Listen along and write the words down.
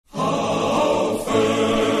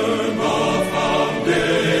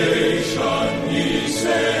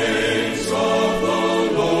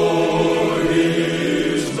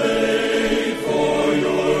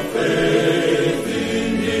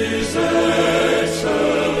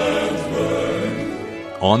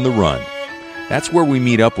On the Run. That's where we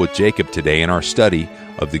meet up with Jacob today in our study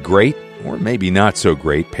of the great, or maybe not so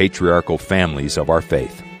great, patriarchal families of our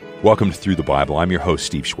faith. Welcome to Through the Bible. I'm your host,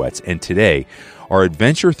 Steve Shwetz, and today our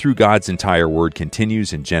adventure through God's entire Word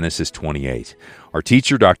continues in Genesis 28. Our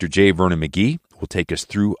teacher, Dr. J. Vernon McGee, will take us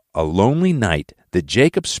through a lonely night that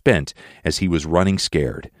Jacob spent as he was running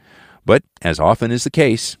scared. But, as often is the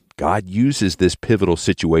case, God uses this pivotal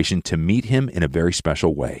situation to meet him in a very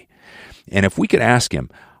special way. And if we could ask him,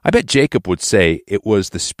 I bet Jacob would say it was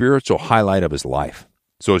the spiritual highlight of his life.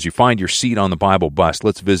 So as you find your seat on the Bible bus,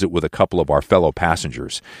 let's visit with a couple of our fellow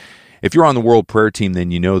passengers. If you're on the World Prayer Team,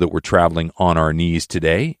 then you know that we're traveling on our knees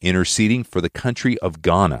today, interceding for the country of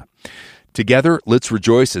Ghana. Together, let's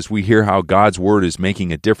rejoice as we hear how God's Word is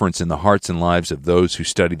making a difference in the hearts and lives of those who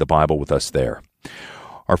study the Bible with us there.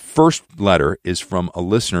 Our first letter is from a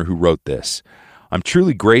listener who wrote this. I'm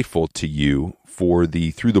truly grateful to you for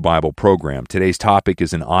the Through the Bible program. Today's topic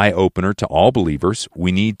is an eye-opener to all believers.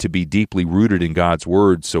 We need to be deeply rooted in God's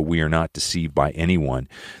Word so we are not deceived by anyone.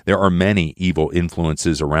 There are many evil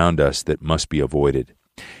influences around us that must be avoided.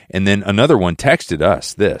 And then another one texted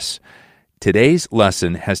us this. Today's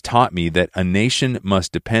lesson has taught me that a nation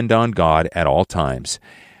must depend on God at all times.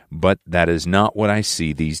 But that is not what I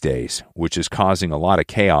see these days, which is causing a lot of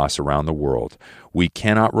chaos around the world. We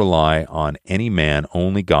cannot rely on any man,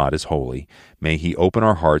 only God is holy. May He open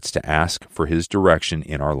our hearts to ask for His direction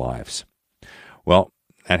in our lives. Well,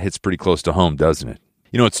 that hits pretty close to home, doesn't it?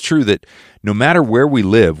 You know, it's true that no matter where we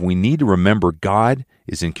live, we need to remember God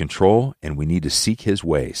is in control and we need to seek His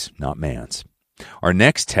ways, not man's. Our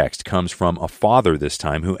next text comes from a father this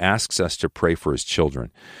time who asks us to pray for his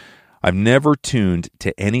children. I've never tuned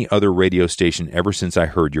to any other radio station ever since I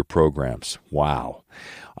heard your programs. Wow.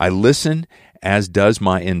 I listen, as does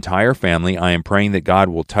my entire family. I am praying that God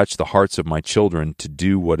will touch the hearts of my children to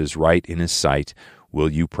do what is right in His sight.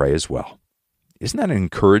 Will you pray as well? Isn't that an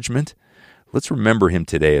encouragement? Let's remember him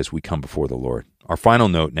today as we come before the Lord. Our final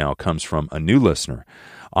note now comes from a new listener.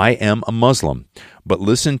 I am a Muslim, but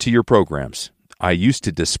listen to your programs. I used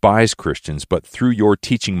to despise Christians, but through your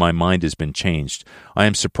teaching my mind has been changed. I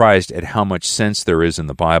am surprised at how much sense there is in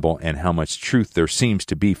the Bible and how much truth there seems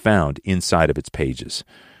to be found inside of its pages.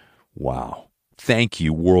 Wow. Thank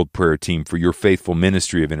you, World Prayer Team, for your faithful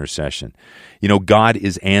ministry of intercession. You know, God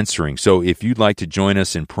is answering. So if you'd like to join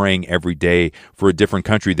us in praying every day for a different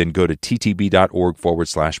country, then go to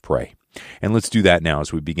ttb.org/pray. And let's do that now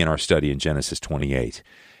as we begin our study in Genesis 28.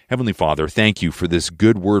 Heavenly Father, thank you for this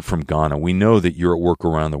good word from Ghana. We know that you're at work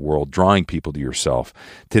around the world, drawing people to yourself.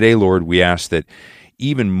 Today, Lord, we ask that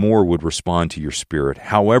even more would respond to your Spirit,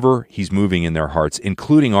 however He's moving in their hearts,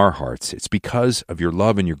 including our hearts. It's because of your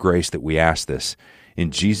love and your grace that we ask this.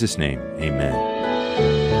 In Jesus' name, amen.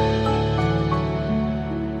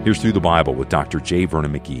 Here's Through the Bible with Dr. J.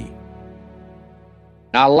 Vernon McGee.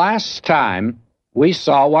 Now, last time, we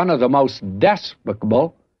saw one of the most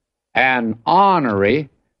despicable and ornery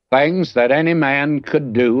things that any man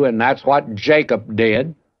could do, and that's what Jacob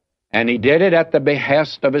did. And he did it at the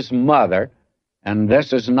behest of his mother. And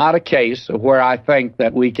this is not a case where I think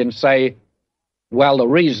that we can say, well, the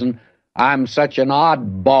reason I'm such an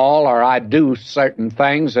oddball or I do certain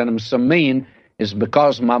things and am so mean is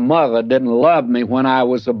because my mother didn't love me when I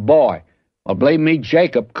was a boy. Well, believe me,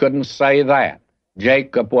 Jacob couldn't say that.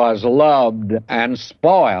 Jacob was loved and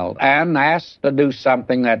spoiled and asked to do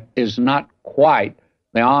something that is not quite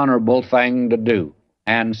the honorable thing to do.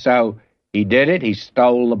 And so he did it. He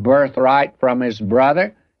stole the birthright from his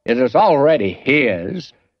brother. It is already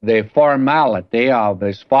his. The formality of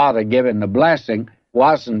his father giving the blessing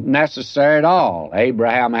wasn't necessary at all.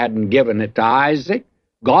 Abraham hadn't given it to Isaac.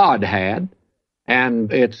 God had.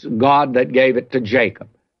 And it's God that gave it to Jacob.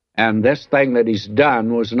 And this thing that he's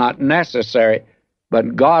done was not necessary,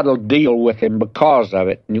 but God will deal with him because of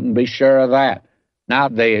it. And you can be sure of that. Now,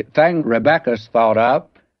 the thing Rebekah's thought of,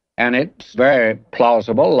 and it's very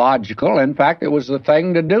plausible, logical, in fact, it was the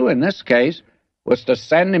thing to do in this case, was to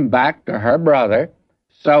send him back to her brother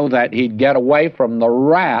so that he'd get away from the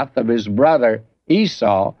wrath of his brother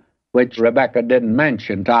Esau, which Rebekah didn't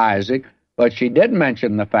mention to Isaac, but she did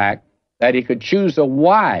mention the fact that he could choose a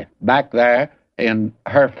wife back there in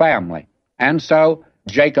her family. And so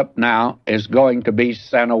Jacob now is going to be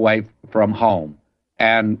sent away from home.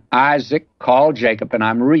 And Isaac called Jacob, and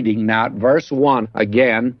I'm reading now at verse 1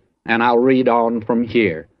 again, and I'll read on from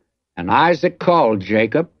here. And Isaac called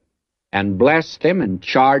Jacob, and blessed him, and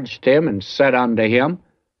charged him, and said unto him,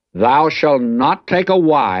 Thou shalt not take a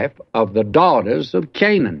wife of the daughters of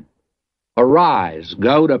Canaan. Arise,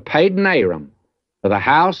 go to Padan Aram, to the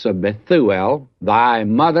house of Bethuel, thy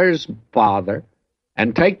mother's father,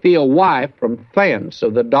 and take thee a wife from thence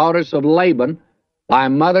of the daughters of Laban, thy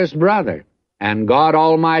mother's brother, and God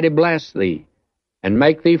Almighty bless thee, and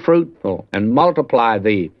make thee fruitful, and multiply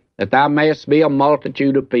thee, that thou mayest be a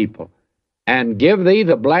multitude of people, and give thee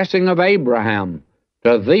the blessing of Abraham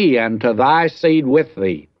to thee and to thy seed with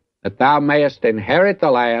thee, that thou mayest inherit the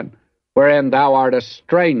land wherein thou art a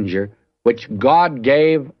stranger, which God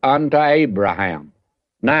gave unto Abraham.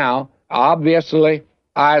 Now, obviously,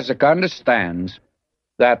 Isaac understands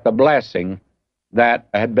that the blessing that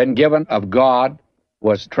had been given of God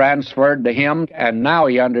was transferred to him, and now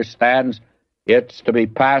he understands it's to be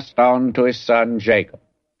passed on to his son Jacob.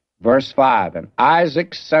 Verse 5, And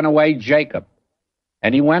Isaac sent away Jacob,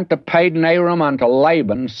 and he went to Padan-aram unto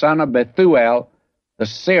Laban, son of Bethuel, the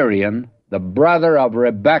Syrian, the brother of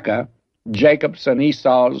Rebekah, Jacob's and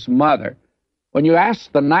Esau's mother. When you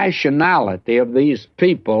ask the nationality of these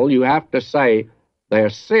people, you have to say they're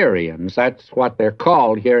Syrians. That's what they're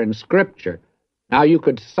called here in Scripture. Now, you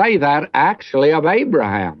could say that actually of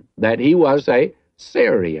Abraham, that he was a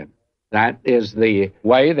Syrian. That is the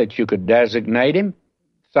way that you could designate him.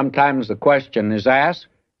 Sometimes the question is asked,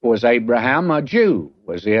 was Abraham a Jew?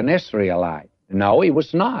 Was he an Israelite? No, he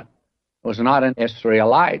was not. He was not an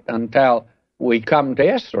Israelite until we come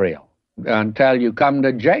to Israel, until you come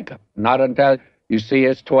to Jacob, not until you see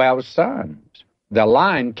his 12 sons. The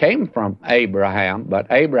line came from Abraham, but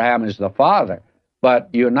Abraham is the father. But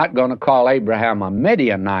you're not going to call Abraham a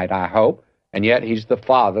Midianite, I hope, and yet he's the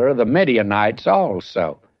father of the Midianites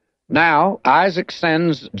also. Now, Isaac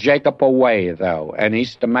sends Jacob away, though, and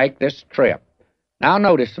he's to make this trip. Now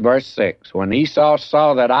notice verse 6. When Esau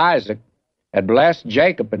saw that Isaac had blessed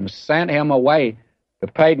Jacob and sent him away to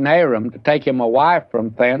Padan-aram to take him a wife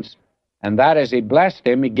from thence, and that as he blessed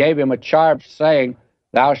him, he gave him a charge, saying,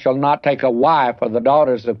 Thou shalt not take a wife of the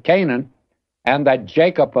daughters of Canaan, and that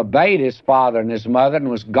Jacob obeyed his father and his mother, and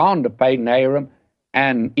was gone to Padan-aram.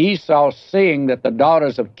 And Esau, seeing that the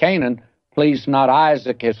daughters of Canaan pleased not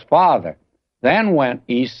Isaac his father, then went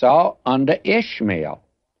Esau unto Ishmael,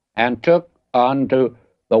 and took unto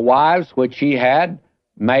the wives which he had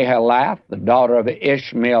Mahalath, the daughter of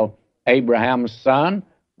Ishmael, Abraham's son,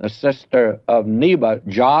 the sister of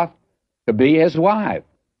Nebajoth, to be his wife.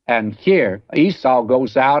 And here Esau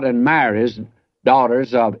goes out and marries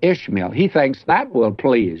daughters of Ishmael. He thinks that will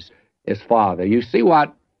please his father. You see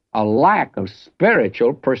what a lack of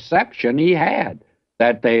spiritual perception he had,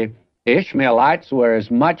 that the Ishmaelites were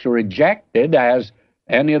as much rejected as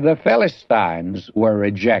any of the Philistines were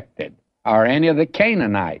rejected, or any of the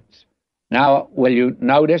Canaanites. Now, will you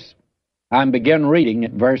notice? I begin reading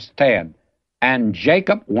at verse 10. And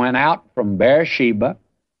Jacob went out from Beersheba,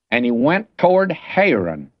 and he went toward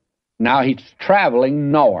Haran. Now he's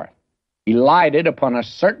traveling north. He lighted upon a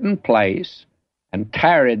certain place and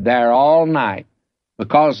tarried there all night,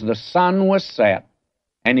 because the sun was set.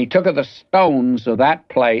 And he took of the stones of that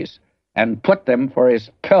place and put them for his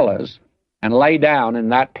pillars, and lay down in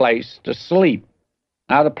that place to sleep.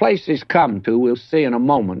 Now the place he's come to, we'll see in a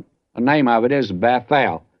moment. The name of it is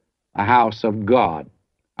Bethel, the house of God.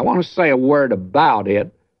 I want to say a word about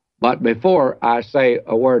it, but before I say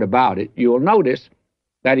a word about it, you'll notice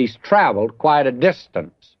that he's traveled quite a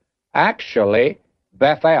distance. Actually,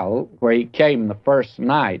 Bethel, where he came the first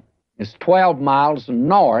night, is 12 miles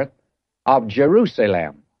north of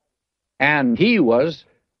Jerusalem. And he was,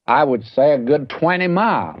 I would say, a good 20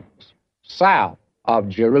 miles south of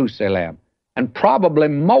Jerusalem, and probably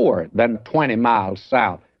more than 20 miles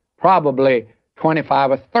south, probably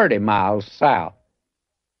 25 or 30 miles south.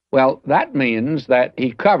 Well, that means that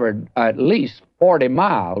he covered at least 40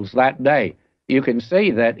 miles that day. You can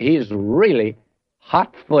see that he's really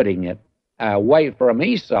hot-footing it away from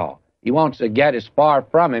Esau. He wants to get as far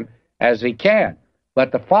from him as he can.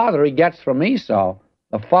 But the farther he gets from Esau,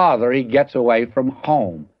 the farther he gets away from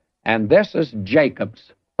home. And this is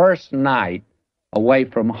Jacob's first night away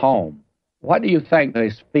from home. What do you think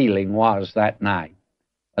his feeling was that night?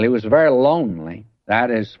 Well, he was very lonely, that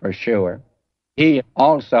is for sure. He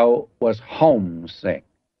also was homesick.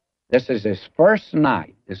 This is his first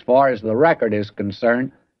night, as far as the record is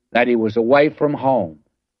concerned, that he was away from home.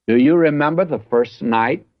 Do you remember the first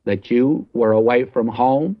night that you were away from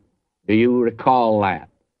home? Do you recall that?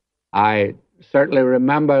 I certainly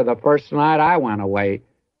remember the first night I went away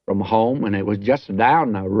from home, and it was just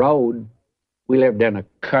down the road. We lived in a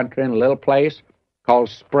country, in a little place called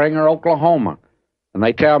Springer, Oklahoma. And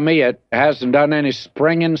they tell me it hasn't done any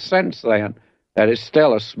springing since then, that it's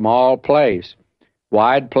still a small place,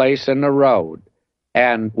 wide place in the road.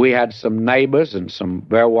 And we had some neighbors and some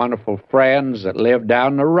very wonderful friends that lived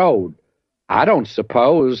down the road. I don't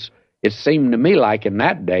suppose It seemed to me like in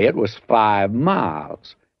that day it was 5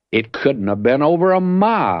 miles. It couldn't have been over a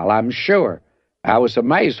mile, I'm sure. I was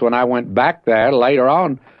amazed when I went back there later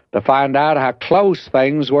on to find out how close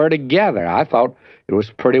things were together. I thought it was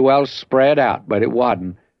pretty well spread out, but it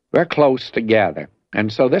wasn't. We're close together.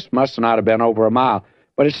 And so this must not have been over a mile,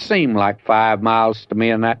 but it seemed like 5 miles to me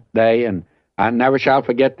in that day, and I never shall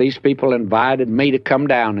forget these people invited me to come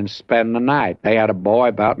down and spend the night. They had a boy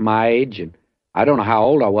about my age, and I don't know how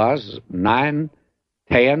old I was, 9,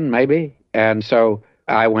 10 maybe, and so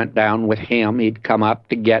I went down with him. He'd come up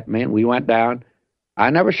to get me, and we went down. I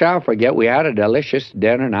never shall forget, we had a delicious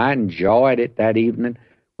dinner, and I enjoyed it that evening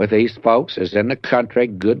with these folks. It was in the country,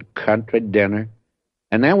 good country dinner.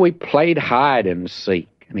 And then we played hide and seek,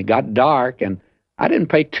 and it got dark, and I didn't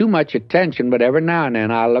pay too much attention, but every now and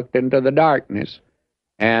then I looked into the darkness,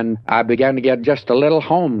 and I began to get just a little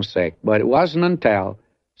homesick. But it wasn't until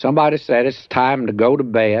somebody said it's time to go to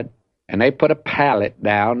bed, and they put a pallet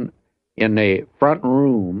down in the front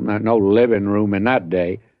room, no living room in that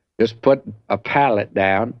day, just put a pallet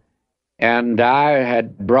down, and I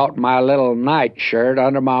had brought my little nightshirt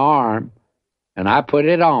under my arm, and I put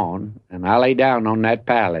it on, and I lay down on that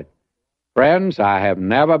pallet. Friends, I have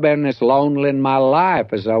never been as lonely in my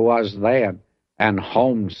life as I was then, and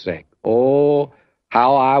homesick. Oh,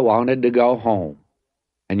 how I wanted to go home.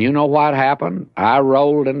 And you know what happened? I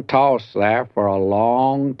rolled and tossed there for a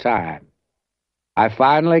long time. I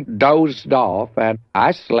finally dozed off, and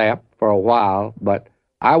I slept for a while, but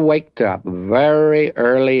I waked up very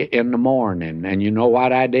early in the morning, and you know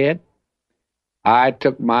what I did? I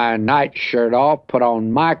took my nightshirt off, put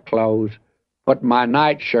on my clothes, put my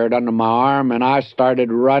nightshirt under my arm, and I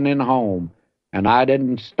started running home. And I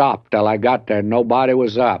didn't stop till I got there. Nobody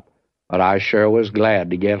was up, but I sure was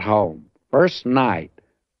glad to get home. First night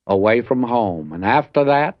away from home. And after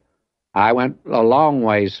that, I went a long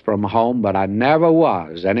ways from home, but I never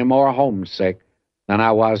was any more homesick than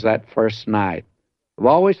I was that first night. I've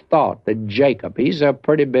always thought that Jacob, he's a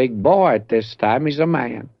pretty big boy at this time. He's a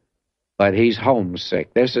man, but he's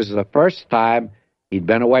homesick. This is the first time he'd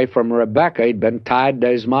been away from Rebekah. He'd been tied to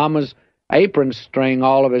his mama's apron string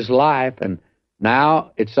all of his life, and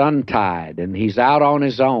now it's untied, and he's out on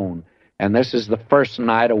his own, and this is the first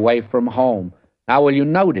night away from home. Now, will you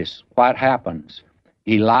notice what happens?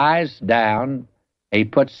 He lies down, he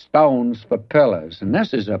puts stones for pillows, and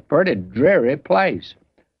this is a pretty dreary place.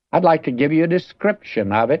 I'd like to give you a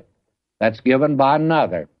description of it that's given by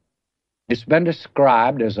another. It's been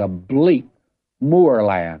described as a bleak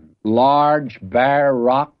moorland, large, bare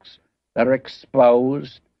rocks that are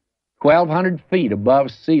exposed 1,200 feet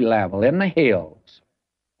above sea level in the hills.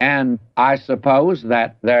 And I suppose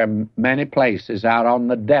that there are many places out on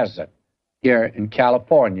the desert here in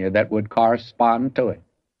California that would correspond to it.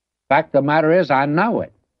 Fact of the matter is, I know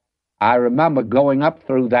it. I remember going up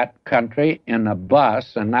through that country in a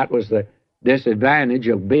bus, and that was the disadvantage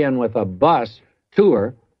of being with a bus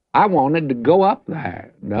tour. I wanted to go up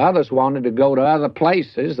there. The others wanted to go to other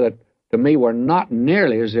places that to me were not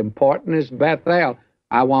nearly as important as Bethel.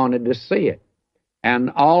 I wanted to see it. And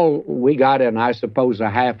all we got in, I suppose, a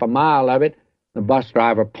half a mile of it. The bus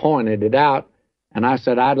driver pointed it out, and I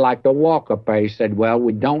said, I'd like to walk up there. He said, well,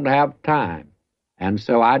 we don't have time. And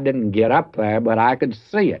so I didn't get up there, but I could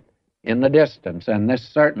see it in the distance, and this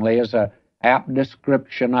certainly is an apt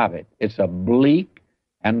description of it. It's a bleak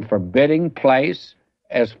and forbidding place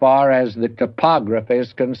as far as the topography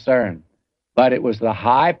is concerned. But it was the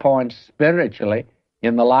high point spiritually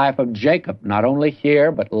in the life of Jacob, not only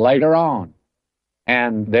here, but later on.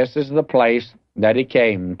 And this is the place that he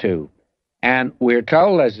came to. And we're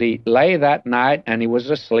told as he lay that night and he was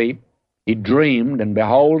asleep, he dreamed, and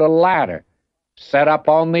behold, a ladder set up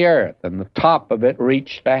on the earth, and the top of it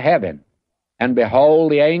reached to heaven. And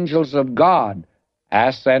behold, the angels of God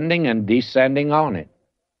ascending and descending on it.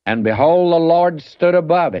 And behold, the Lord stood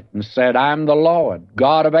above it and said, I am the Lord,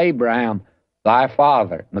 God of Abraham, thy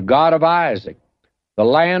father, and the God of Isaac. The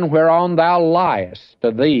land whereon thou liest, to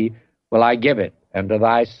thee will I give it, and to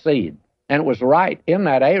thy seed. And it was right in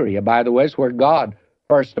that area, by the way, is where God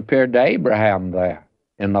first appeared to Abraham there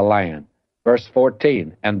in the land. Verse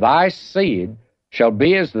 14, and thy seed shall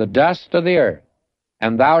be as the dust of the earth,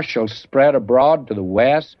 and thou shalt spread abroad to the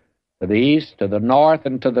west, to the east, to the north,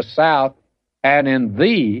 and to the south, and in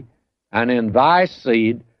thee and in thy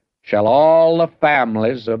seed shall all the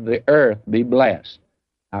families of the earth be blessed.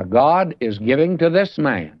 Now God is giving to this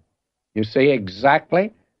man, you see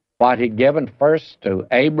exactly what he'd given first to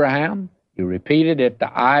Abraham. He repeated it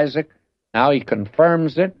to Isaac. Now he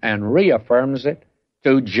confirms it and reaffirms it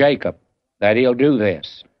to Jacob, that he'll do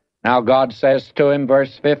this. Now God says to him,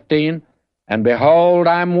 verse 15, And behold,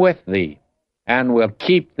 I am with thee, and will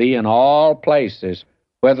keep thee in all places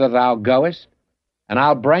whither thou goest, and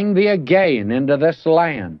I'll bring thee again into this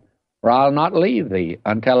land, for I'll not leave thee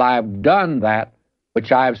until I have done that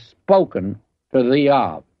which I have spoken to thee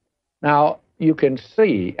of. Now, you can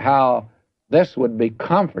see how this would be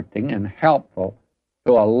comforting and helpful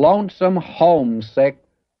to a lonesome, homesick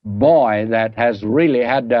boy that has really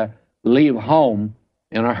had to leave home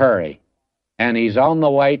in a hurry. And he's on the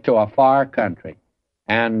way to a far country.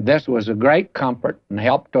 And this was a great comfort and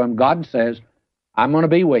help to him. God says, I'm going to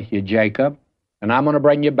be with you, Jacob, and I'm going to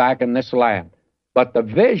bring you back in this land. But the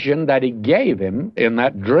vision that he gave him in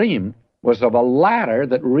that dream was of a ladder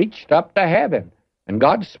that reached up to heaven. And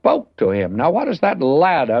God spoke to him. Now, what does that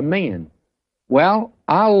ladder mean? Well,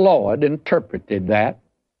 our Lord interpreted that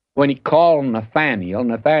when he called Nathanael.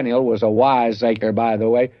 Nathanael was a wiseacre, by the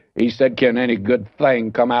way. He said, can any good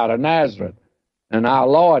thing come out of Nazareth? And our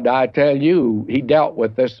Lord, I tell you, he dealt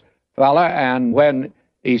with this fella, and when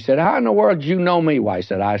he said, how in the world do you know me? Why, he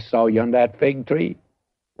said, I saw you on that fig tree.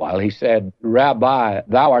 Well, he said, Rabbi,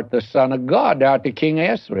 thou art the Son of God, thou art the King of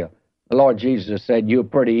Israel. The Lord Jesus said, you're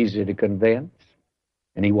pretty easy to convince.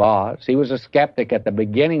 And he was. He was a skeptic at the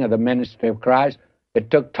beginning of the ministry of Christ.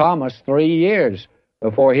 It took Thomas 3 years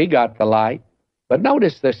before he got the light. But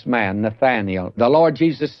notice this man, Nathanael. The Lord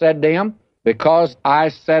Jesus said to him, because I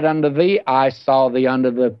said unto thee, I saw thee under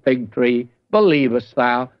the fig tree, believest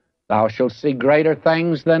thou? Thou shalt see greater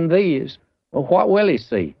things than these. Well, what will he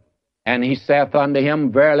see? And he saith unto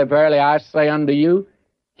him, verily, verily, I say unto you,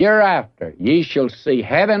 hereafter ye shall see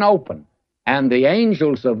heaven open, and the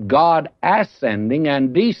angels of God ascending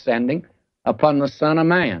and descending upon the Son of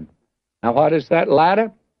Man. Now, what is that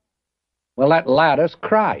ladder? Well, that ladder's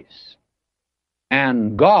Christ.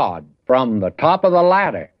 And God, from the top of the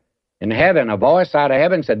ladder, in heaven, a voice out of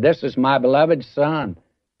heaven said, this is my beloved Son,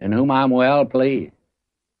 in whom I'm well pleased.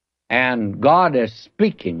 And God is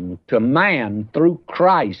speaking to man through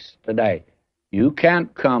Christ today. You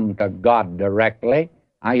can't come to God directly.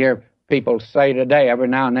 I hear people say today, every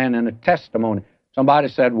now and then in a testimony, somebody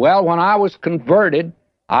said, well, when I was converted,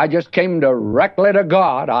 I just came directly to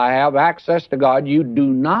God. I have access to God. You do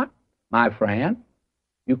not, my friend.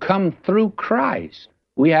 You come through Christ.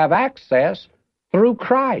 We have access through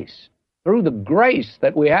Christ, through the grace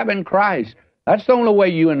that we have in Christ. That's the only way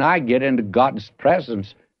you and I get into God's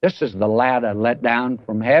presence. This is the ladder let down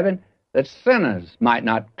from heaven that sinners might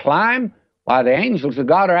not climb, while the angels of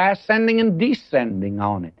God are ascending and descending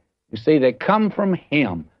on it. You see, they come from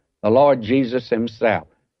Him, the Lord Jesus Himself.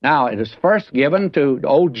 Now, it is first given to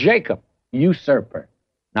old Jacob, usurper.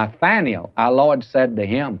 Nathanael, our Lord said to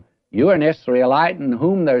him, you're an Israelite in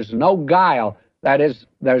whom there's no guile. That is,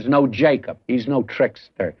 there's no Jacob. He's no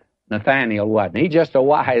trickster. Nathanael wasn't. He's just a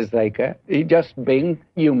wiseacre. He's just being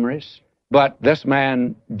humorous. But this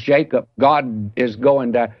man, Jacob, God is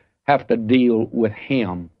going to have to deal with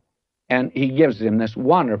him. And He gives him this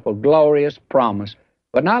wonderful, glorious promise.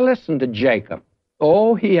 But now listen to Jacob.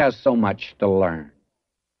 Oh, he has so much to learn.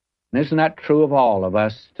 And isn't that true of all of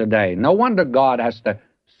us today? No wonder God has to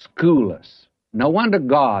school us. No wonder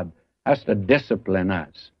God has to discipline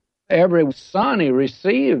us. Every son He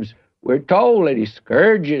receives, we're told that He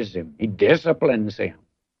scourges him. He disciplines him.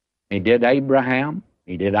 He did Abraham.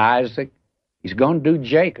 He did Isaac. He's going to do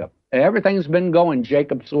Jacob. Everything's been going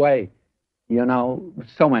Jacob's way. You know,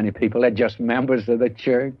 so many people, they're just members of the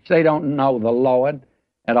church. They don't know the Lord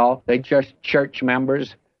at all. They're just church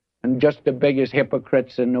members and just the biggest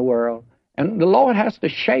hypocrites in the world. And the Lord has to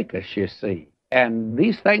shake us, you see. And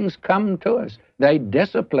these things come to us. They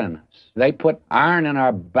discipline us. They put iron in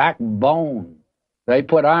our backbone. They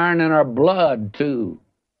put iron in our blood, too.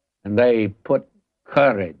 And they put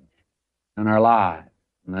courage in our lives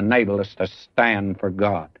and enable us to stand for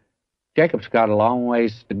God. Jacob's got a long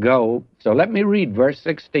ways to go. So let me read verse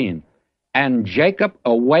 16. And Jacob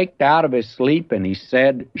awaked out of his sleep, and he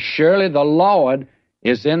said, surely the Lord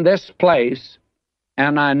is in this place,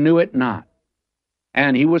 and I knew it not.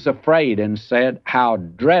 And he was afraid and said, how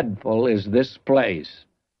dreadful is this place!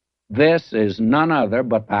 This is none other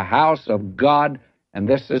but the house of God, and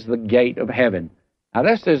this is the gate of heaven. Now,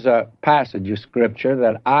 this is a passage of Scripture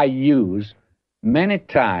that I use many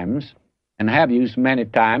times and have used many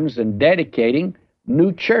times in dedicating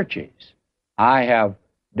new churches. I have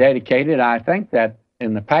dedicated, I think that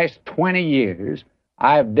in the past 20 years,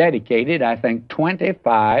 I have dedicated, I think,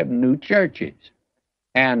 25 new churches.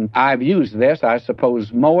 And I've used this, I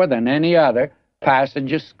suppose, more than any other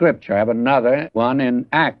passage of Scripture. I have another one in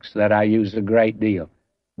Acts that I use a great deal.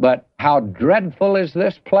 But how dreadful is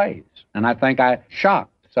this place? And I think I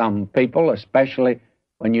shocked some people, especially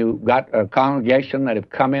when you got a congregation that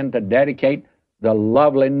have come in to dedicate the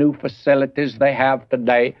lovely new facilities they have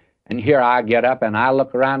today, and here I get up and I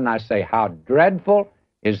look around and I say, how dreadful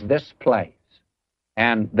is this place?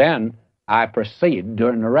 And then I proceed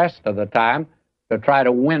during the rest of the time to try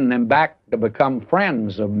to win them back to become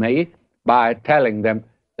friends of me by telling them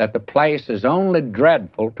that the place is only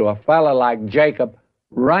dreadful to a fellow like Jacob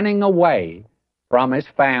running away from his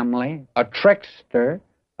family, a trickster,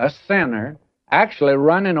 a sinner, actually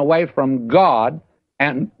running away from God.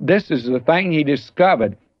 And this is the thing he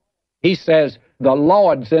discovered. He says, the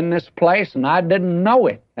Lord's in this place, and I didn't know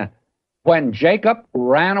it. When Jacob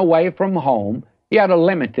ran away from home, he had a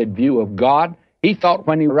limited view of God. He thought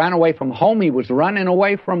when he ran away from home, he was running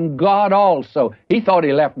away from God also. He thought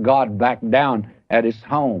he left God back down at his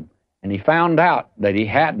home. And he found out that he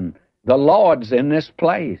hadn't. The Lord's in this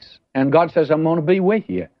place. And God says, I'm going to be with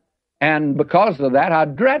you. And because of that, how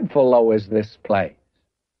dreadful, though, is this place?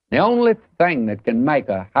 The only thing that can make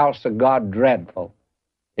a house of God dreadful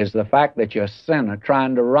is the fact that you're a sinner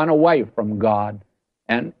trying to run away from God.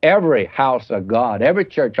 And every house of God, every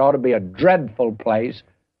church ought to be a dreadful place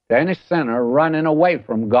to any sinner running away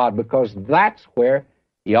from God, because that's where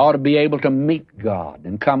he ought to be able to meet God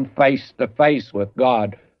and come face to face with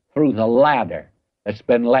God through the ladder that's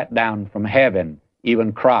been let down from heaven,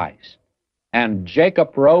 even Christ. And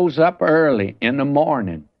Jacob rose up early in the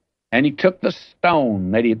morning, and he took the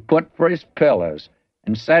stone that he had put for his pillars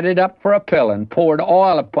and set it up for a pillar and poured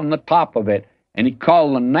oil upon the top of it, and he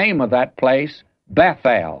called the name of that place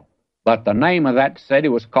Bethel. But the name of that city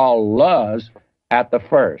was called Luz at the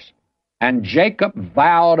first. And Jacob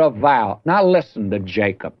vowed a vow. Now listen to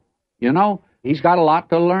Jacob. You know, he's got a lot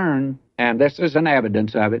to learn, and this is an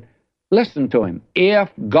evidence of it. Listen to him. If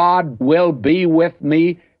God will be with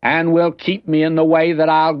me and will keep me in the way that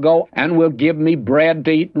I'll go, and will give me bread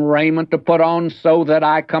to eat and raiment to put on, so that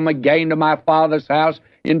I come again to my father's house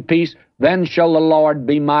in peace, then shall the Lord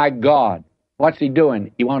be my God. What's he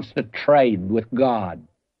doing? He wants to trade with God.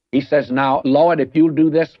 He says, now, Lord, if you'll do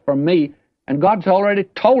this for me, and God's already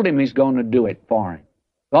told him he's going to do it for him.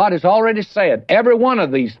 God has already said every one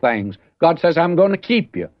of these things. God says, I'm going to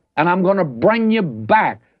keep you, and I'm going to bring you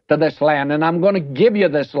back to this land, and I'm going to give you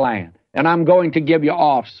this land, and I'm going to give you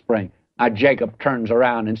offspring. Now, Jacob turns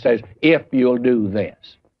around and says, if you'll do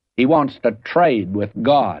this. He wants to trade with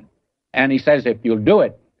God. And he says, if you'll do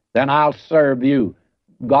it, then I'll serve you.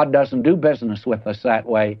 God doesn't do business with us that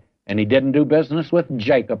way, and he didn't do business with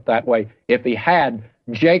Jacob that way. If he had,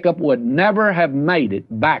 Jacob would never have made it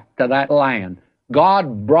back to that land.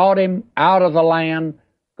 God brought him out of the land.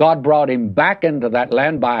 God brought him back into that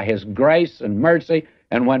land by his grace and mercy.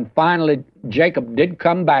 And when finally Jacob did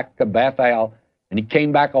come back to Bethel, and he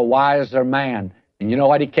came back a wiser man, and you know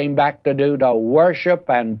what he came back to do? To worship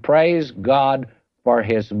and praise God for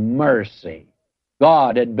his mercy.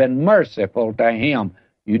 God had been merciful to him.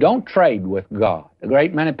 You don't trade with God. A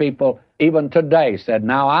great many people, even today, said,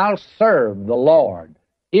 now I'll serve the Lord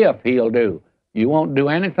if he'll do. You won't do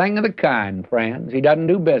anything of the kind, friends. He doesn't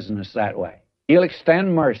do business that way. He'll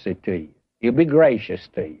extend mercy to you. He'll be gracious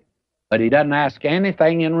to you. But he doesn't ask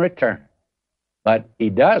anything in return. But he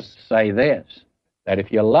does say this, that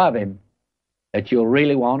if you love him, that you'll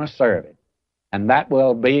really want to serve him. And that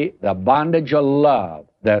will be the bondage of love,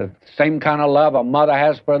 the same kind of love a mother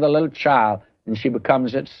has for the little child, and she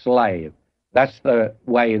becomes its slave. That's the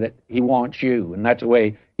way that he wants you, and that's the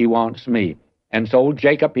way he wants me. And so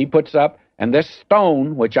Jacob, he puts up, and this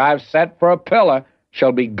stone, which I've set for a pillar,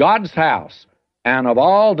 shall be God's house. And of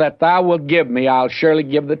all that thou wilt give me, I'll surely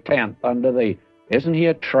give the tenth unto thee. Isn't he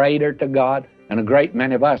a traitor to God? And a great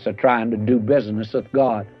many of us are trying to do business with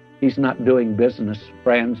God. He's not doing business,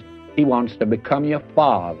 friends. He wants to become your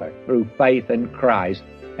father through faith in Christ,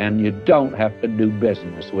 and you don't have to do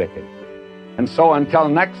business with him. And so until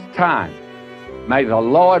next time, may the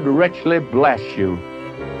Lord richly bless you,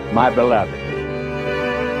 my beloved.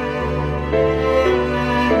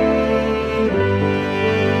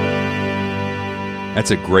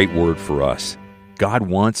 That's a great word for us. God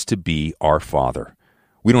wants to be our Father.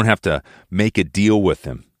 We don't have to make a deal with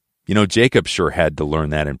him. You know, Jacob sure had to learn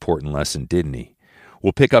that important lesson, didn't he?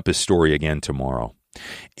 We'll pick up his story again tomorrow.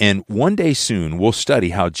 And one day soon, we'll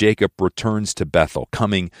study how Jacob returns to Bethel,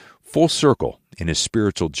 coming full circle in his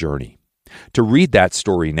spiritual journey. To read that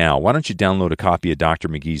story now, why don't you download a copy of Dr.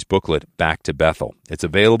 McGee's booklet, Back to Bethel? It's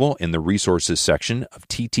available in the resources section of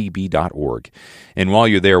ttb.org. And while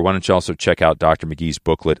you're there, why don't you also check out Dr. McGee's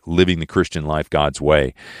booklet, Living the Christian Life God's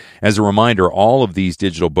Way. As a reminder, all of these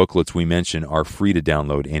digital booklets we mention are free to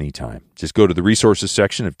download anytime. Just go to the resources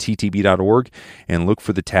section of ttb.org and look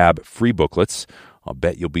for the tab Free Booklets. I'll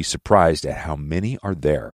bet you'll be surprised at how many are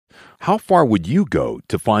there. How far would you go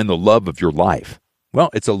to find the love of your life? Well,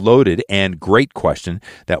 it's a loaded and great question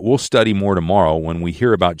that we'll study more tomorrow when we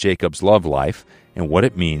hear about Jacob's love life and what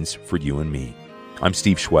it means for you and me. I'm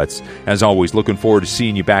Steve Shwetz. As always, looking forward to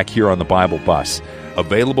seeing you back here on the Bible Bus.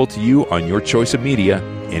 Available to you on your choice of media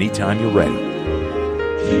anytime you're ready.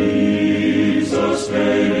 Jesus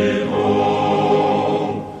made it all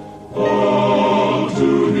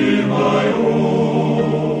to Him I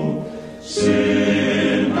owe.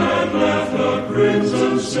 Sin had left a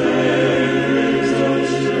crimson stain,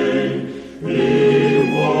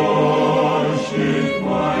 He washed it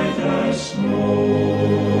white as snow.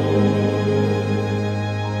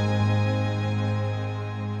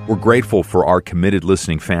 We're grateful for our committed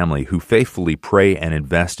listening family who faithfully pray and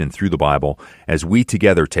invest in Through the Bible as we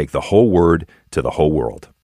together take the whole Word to the whole world.